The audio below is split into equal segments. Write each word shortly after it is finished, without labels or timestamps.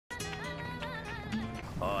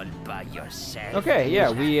All by yourself. Okay,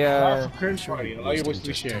 yeah, we Current party. Allow your voice to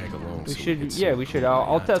be shared. we should, yeah, we should.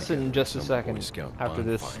 I'll test it in just a second after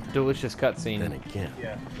this delicious cutscene.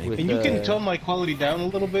 Yeah. With, And you can tone my quality down a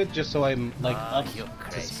little bit, just so I'm like up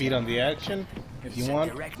to speed on the action, if you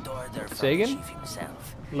want. Say again?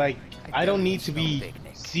 Like, I don't need to be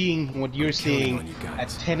seeing what you're seeing at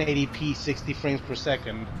 1080p 60 frames per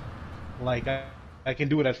second. Like, I can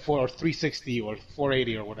do it at 360 or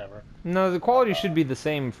 480 or whatever. No, the quality should be the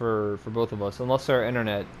same for both of us, unless our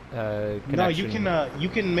internet connection. No, you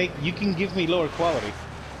can give me lower quality.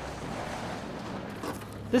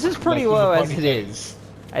 This is pretty Like, low there's a as funny it thing. is.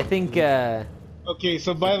 I think. Okay,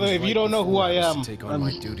 so by the way, if you don't know who I am, I'm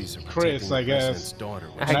Chris, I guess.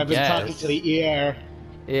 And I've been talking to the air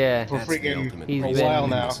Yeah. for freaking He's a been while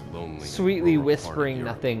now. Sweetly whispering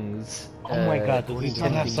nothings. Oh my god, does he still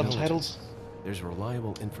have subtitles? There's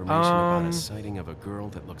reliable information about a sighting of a girl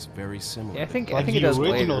that looks very similar. Yeah, I think Like it the does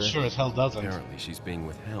original later. sure as hell doesn't. Apparently, she's being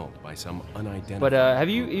withheld by some unidentified. But have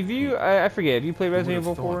you? I forget. Have you played Resident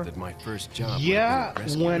Evil 4? That my first job Yeah,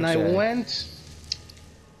 when I Okay. went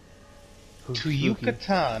to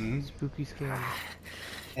Yucatan, Spooky scary.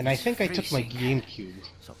 and I think I took my GameCube,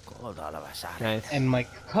 So cold all of a sudden. Nice. and my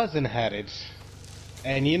cousin had it.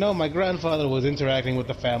 And you know, my grandfather was interacting with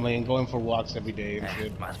the family and going for walks every day and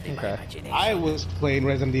shit. Must be my Okay. imagination. I was playing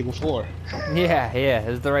Resident Evil 4. Yeah,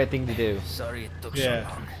 it's the right thing to do. Sorry it took Yeah.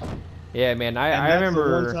 so long. Yeah, man. And I that's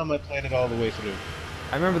remember. the one time I played it all the way through.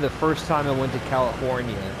 I remember the first time I went to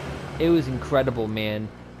California. It was incredible, man.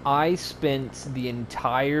 I spent the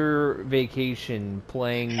entire vacation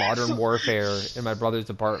playing Modern Warfare in my brother's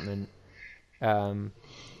apartment.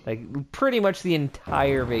 Like, pretty much the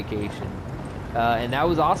entire vacation. And that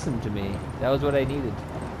was awesome to me. That was what I needed.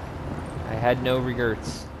 I had no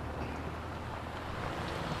regrets.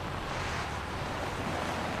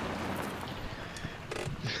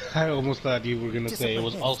 I almost thought you were gonna say it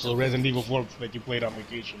was also Resident Evil 4 that you played on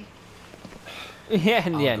vacation. Yeah,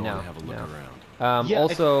 I'll yeah, go no. and have a look no. around. Yeah,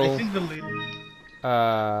 Also, I think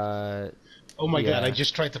oh my god, yeah. I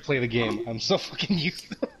just tried to play the game. I'm so fucking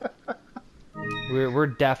used to it. we're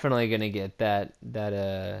definitely gonna get that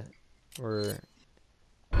we're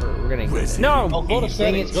gonna get no. Oh, go to dang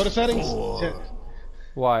settings. it. Go to settings.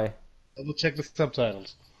 Why? Double check the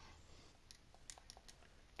subtitles.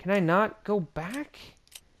 Can I not go back?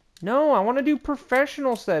 No, I want to do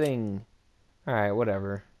professional setting. All right,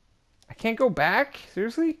 whatever. I can't go back?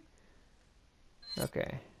 Seriously?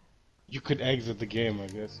 Okay. You could exit the game, I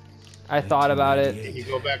guess. I thought about it. Can you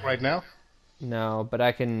go back right now? No, but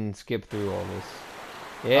I can skip through all this.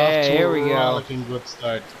 Yeah, Off to here a we go. rollicking good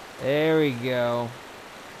start. There we go.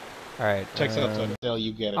 All right. Check subtitles.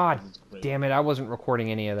 You get it. Ah, 'cause it's great. damn it! I wasn't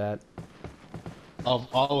recording any of that. Of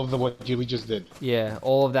all of the what we just did. Yeah,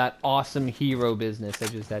 all of that awesome hero business I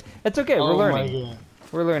just had. It's okay. We're Oh my learning. God.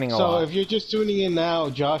 We're learning a So lot. if you're just tuning in now,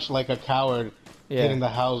 Josh, like a coward, Yeah. hid in the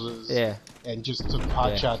houses Yeah. and just took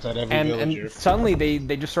pot Yeah. shots at every And villager. suddenly they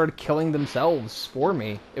just started killing themselves for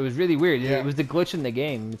me. It was really weird. Yeah. It was the glitch in the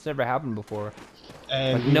game. It's never happened before.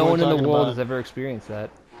 And Like, we no were one in the talking world about has ever experienced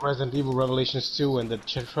that. Resident Evil Revelations 2 and the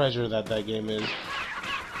treasure that game is.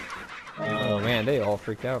 Oh man, they all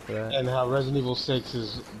freaked out for that. And how Resident Evil 6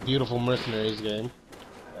 is beautiful mercenaries game.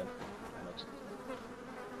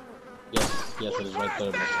 Yes, yes, it is right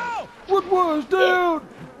there. Mercenaries. What was down?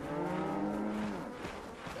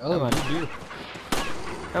 Oh, Come on. you do.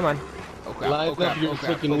 Come on. Light up your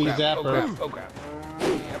freaking wee zapper. Oh crap.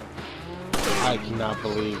 I cannot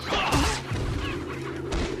believe.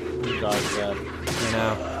 Who does that? You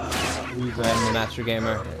know, Who's I'm the that? master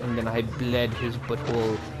gamer, and then I bled his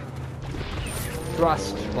butthole.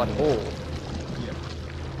 Thrust butthole.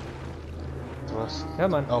 Thrust.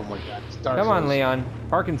 Come on. Oh my god. it's Dark Come on, Souls. Leon.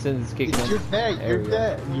 Parkinson's kicking in. You're there, There you're we go.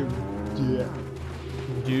 there.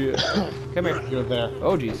 You're Yeah. Come here. You're there.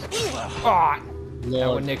 Oh jeez. Ah! That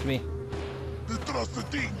Lord. one nicked me.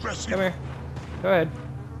 Come here. Go ahead.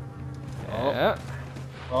 Yeah.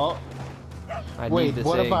 Oh, I need wait, this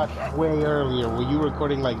what egg. about way earlier? Were you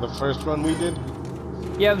recording like the first run we did?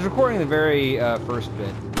 Yeah, I was recording the very first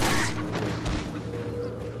bit.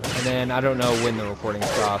 And then I don't know when the recording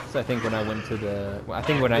stops. I think when I went to the... I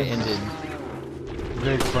think when I ended.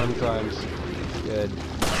 Very fun times. Good.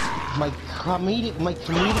 My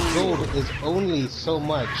comedic gold is only so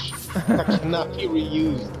much that cannot be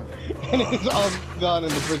reused. And it's all gone in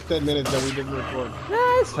the first 10 minutes that we didn't record.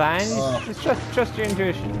 Nah, it's fine. Just trust your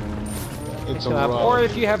intuition. It's a Come up. raw. Or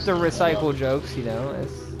if you have to recycle jokes, you know,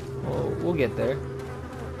 we'll get there.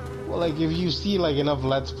 Well, like if you see like enough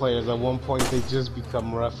Let's Players, at one point they just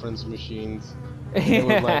become reference machines. It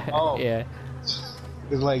was like, oh. Yeah.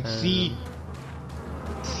 It's like, see,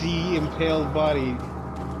 see impaled body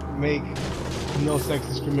make no sex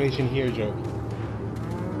discrimination here joke.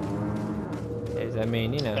 I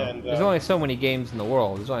mean, you know, And, there's only so many games in the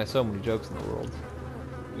world. There's only so many jokes in the world.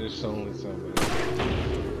 There's only so many.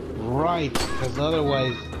 Right, because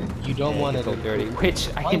otherwise you don't want it to go dirty. Which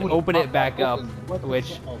I Why can would open pop it back that up. open? What the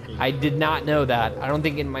Which fuck? Okay. I did not know that. I don't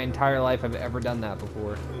think in my entire life I've ever done that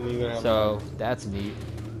before. Neither have So that's neat.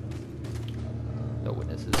 No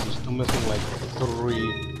witnesses. I'm still missing like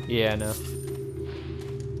 3. Yeah, no.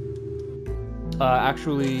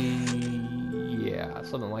 Actually, yeah,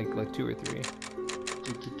 something like 2 or 3.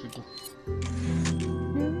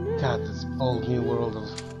 God, this bold new world of.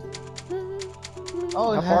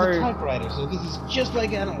 Oh, it How has a typewriter, so this is just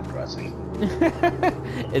like Animal Crossing.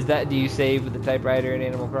 Is that? Do you save with the typewriter in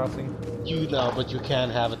Animal Crossing? You know, but you can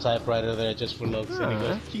have a typewriter there just for looks, and it goes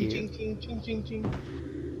that's ching, cute. ching, ching, ching,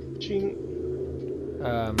 ching, ching.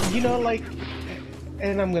 You know, like,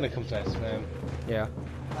 and I'm gonna confess, man. Yeah.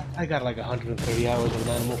 I got like 130 hours of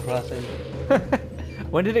Animal Crossing.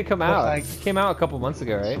 When did it come out? Like, It came out a couple months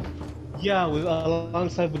ago, right? yeah,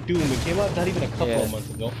 alongside with Doom. It came out not even a couple Yeah. of months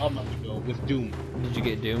ago, a month ago, with Doom. Did you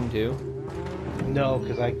get Doom too? No,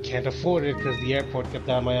 because I can't afford it because the airport cut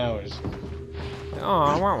down my hours. Oh,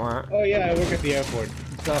 I want one. Oh yeah, I work at the airport.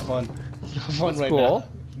 It's not fun. It's not fun right Cool. now.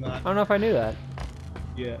 It's not. I don't know if I knew that.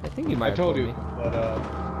 Yeah. I think you might I have told you, me. but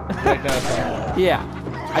right now it's not. Yeah,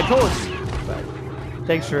 I told you. But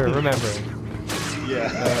thanks for remembering.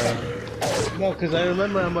 Yeah. No, because I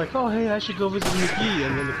remember I'm like, oh hey, I should go visit McGee,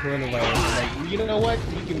 and then the coronavirus. I'm like, you know what?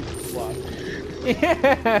 You can flop.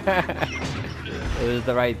 It was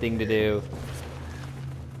the right thing to do.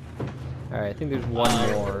 Alright, I think there's one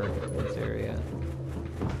more in this area.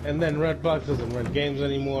 And then Redbox doesn't rent games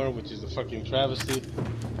anymore, which is a fucking travesty.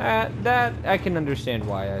 That I can understand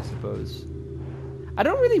why, I suppose. I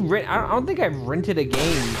don't really rent. I don't think I've rented a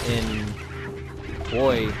game in,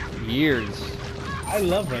 boy, years. I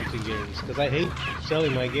love renting games because I hate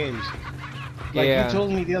selling my games. Like Yeah. you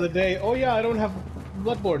told me the other day, oh yeah, I don't have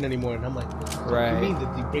Bloodborne anymore, and I'm like, what Right. do you mean?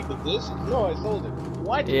 Did you break the disc? No, I sold it.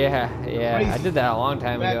 What? Yeah, I Crazy. did that a long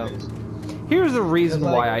time ago. Madness. Here's the reason It's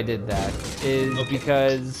like- why I did that, is Okay.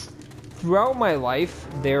 because throughout my life,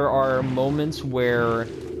 there are moments where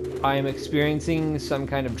I am experiencing some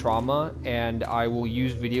kind of trauma, and I will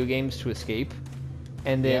use video games to escape.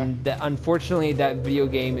 And then, unfortunately, that video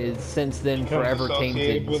game is since then Becomes forever associated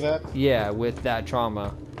tainted. with that? Yeah, with that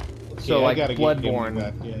trauma. So, Yeah, I like, gotta get a game Bloodborne.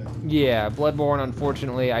 like that, yeah. Yeah, Bloodborne,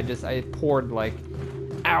 unfortunately, I poured, like,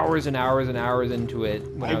 hours and hours and hours into it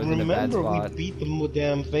when I was in a bad remember spot. we beat the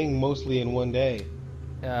damn thing mostly in one day.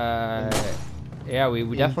 Yeah, we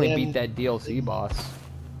definitely then- beat that DLC boss.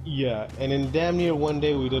 Yeah, and in damn near one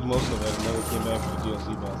day we did most of it, and then we came back for the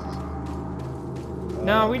DLC bosses.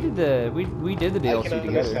 No, we did the I DLC can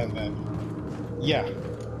together. understand that.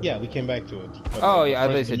 Yeah, we came back to it. But Oh like, yeah, I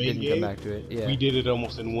the thought you first said main didn't game, come back to it. Yeah. We did it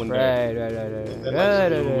almost in one day. Right. And then, like,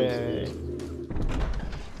 Right. some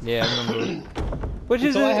little Yeah, I remember. Which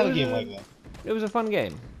is So I it have a was game like that. It was a fun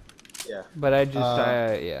game, Yeah. but I just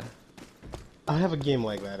yeah. I have a game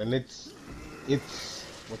like that, and it's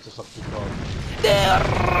what's the fuck you call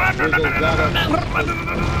it?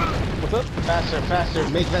 What's up? Faster!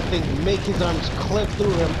 Make that thing, make his arms clip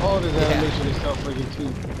through him. All his animation is so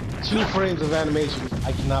freaking two frames of animation.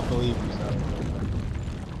 I cannot believe he's not.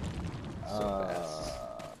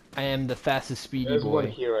 I am the fastest speedy There's one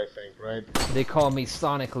boy. here, I think, right? They call me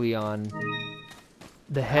SonicLeon,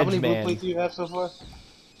 the How many blue HedgeMan. plates do you have so far?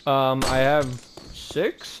 I have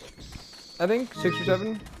 6, I think 6 or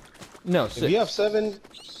 7. No, 6. If you have 7,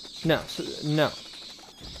 No.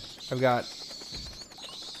 I've got.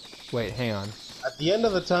 Wait, hang on. at the end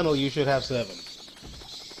of the tunnel, you should have 7.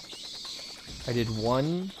 I did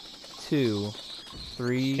 1, 2,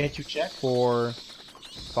 3, Can't you check? 4,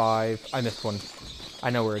 5. I missed one. I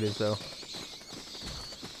know where it is though.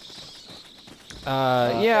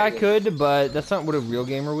 Yeah, I could, but that's not what a real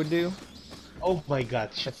gamer would do. Oh my god.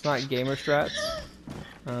 That's not gamer strats.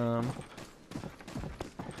 I'm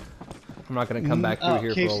not gonna come back through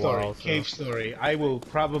here Cave for a Story. while. So. Cave Story. I will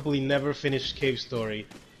probably never finish Cave Story.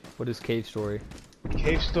 What is Cave Story?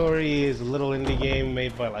 Cave Story is a little indie game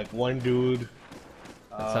made by like one dude.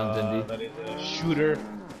 That sounds indie. That is a shooter.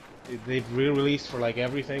 They've re-released for like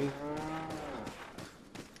everything,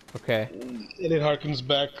 Okay. and it harkens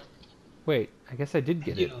back. Wait, I guess I did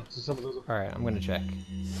get You it. know, to some of those. Alright, I'm gonna check.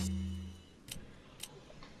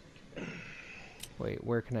 Wait,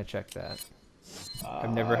 where can I check that?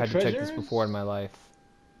 I've never had to check this treasures? before in my life.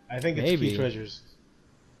 I think it's Maybe. Key Treasures.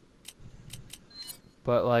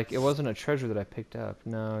 But, like, it wasn't a treasure that I picked up.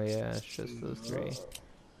 No, yeah, it's just those 3.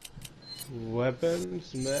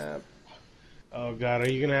 Weapons map. Oh god, are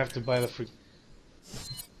you gonna have to buy the free?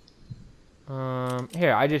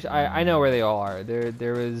 Here, I know where they all are.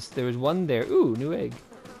 There was one there. Ooh, new egg.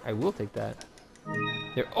 I will take that.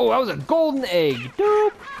 There. Oh, that was a golden egg.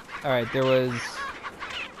 Doop. All right, there was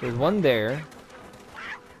one there.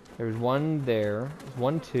 There was one there. There's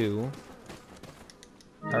 1, 2.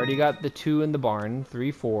 I already got the 2 in the barn.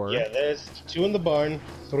 3, 4. Yeah, there's 2 in the barn.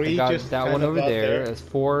 3 I got just that kind one of over out there. That's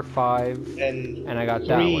 4, 5, and I got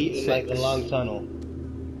that 3 one. in 6. like the long tunnel.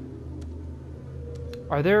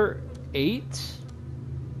 Are there 8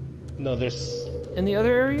 No, there's. in the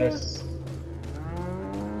other area? There's...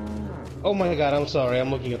 Oh my god, I'm sorry.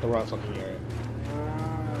 I'm looking at the wrong fucking area.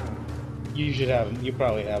 You should have them. You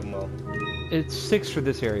probably have them all. It's 6 for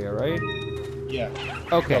this area, right? Yeah.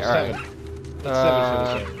 Okay, No, alright. 7. That's 7 for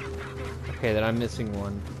this area. Okay, then I'm missing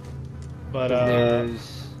one. But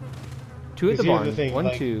There's 2 at the here's barn. the thing, 1,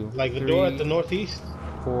 like, 2, like the 3, door at the northeast.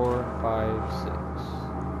 4, 5,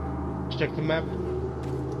 6. Check the map.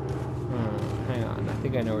 Hang on, I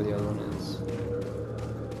think I know where the other one is.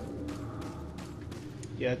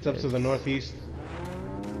 Yeah, it's up to the northeast.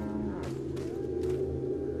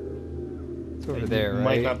 It's over And there, you right?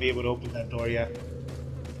 might not be able to open that door yet.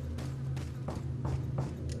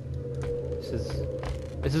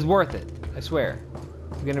 This is worth it. I swear.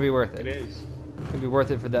 It's gonna be worth it. It is. It's gonna be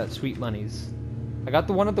worth it for that sweet monies. I got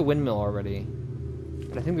the one at the windmill already.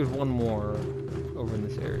 But I think there's one more over in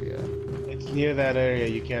this area. It's near that area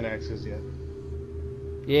you can't access yet.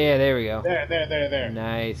 Yeah, there we go. There.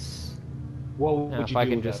 Nice. What Now would if you I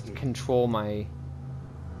do can with just that? control my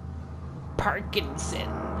Parkinson's.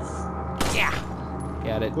 Yeah.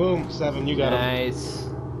 Got it. Boom, 7. You got it. Nice.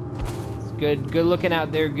 It's good looking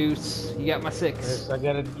out there, Goose. You got my 6. Yes, I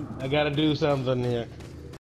gotta do something here.